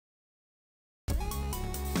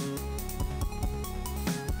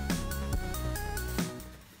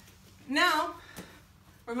Now,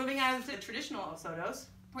 we're moving out of the traditional Osotos.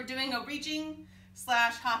 We're doing a reaching /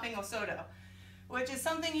 hopping Osoto, which is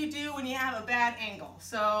something you do when you have a bad angle.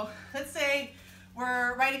 So let's say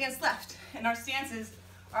we're right against left and our stances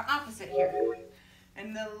are opposite here.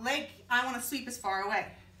 And the leg, I want to sweep as far away.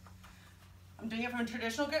 I'm doing it from a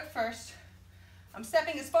traditional grip first. I'm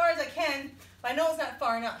stepping as far as I can, but I know it's not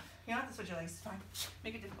far enough. You don't have to switch your legs, it's fine.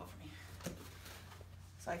 Make it difficult for me.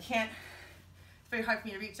 So I can't, it's very hard for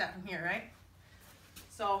me to reach that from here, right?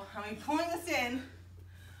 So I'm pulling this in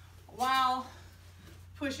while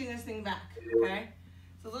pushing this thing back, okay?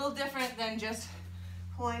 It's a little different than just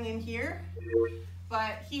pulling in here,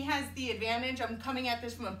 but he has the advantage. I'm coming at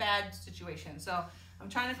this from a bad situation, so I'm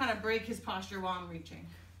trying to kind of break his posture while I'm reaching.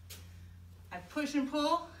 I push and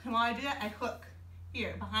pull, and while I do that, I hook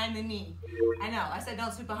here, behind the knee. I know, I said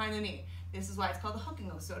don't sweep behind the knee. This is why it's called the hooking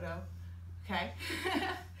Osoto, okay?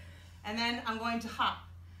 And then I'm going to hop.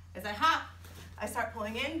 As I hop, I start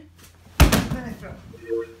pulling in, and then I throw.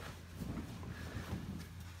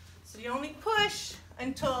 So you only push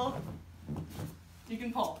until you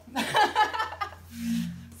can pull.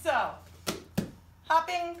 So,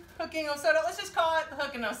 hopping, hooking Osoto. Let's just call it the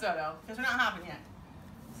hooking Osoto, because we're not hopping yet.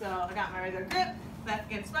 So I got my regular grip, left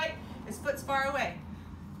against right, his foot's far away.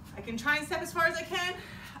 I can try and step as far as I can.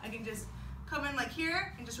 I can just come in like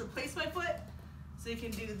here and just replace my foot. So you can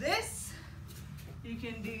do this, you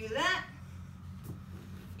can do that,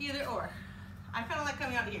 either or. I kind of like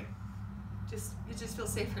coming out here. It just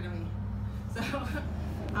feels safer to me. So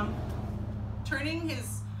I'm turning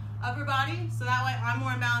his upper body so that way I'm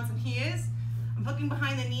more in balance than he is. I'm hooking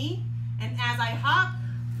behind the knee, and as I hop,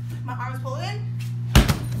 my arms pull in,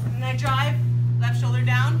 and I drive, left shoulder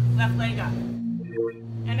down, left leg up.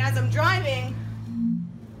 And as I'm driving,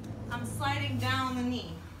 I'm sliding down the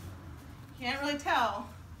knee. You can't really tell.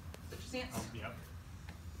 Switch your stance. Oh, yep.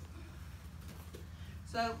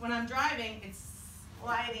 So when I'm driving, it's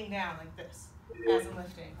sliding down like this as I'm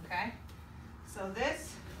lifting, okay? So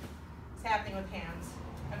this is happening with hands.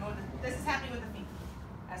 This is happening with the feet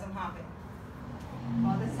as I'm hopping.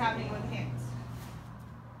 While this is happening with hands.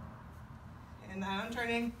 And I'm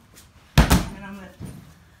turning, and I'm lifting.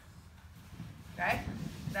 Okay?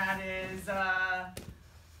 That is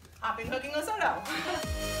hopping, hooking Osoto.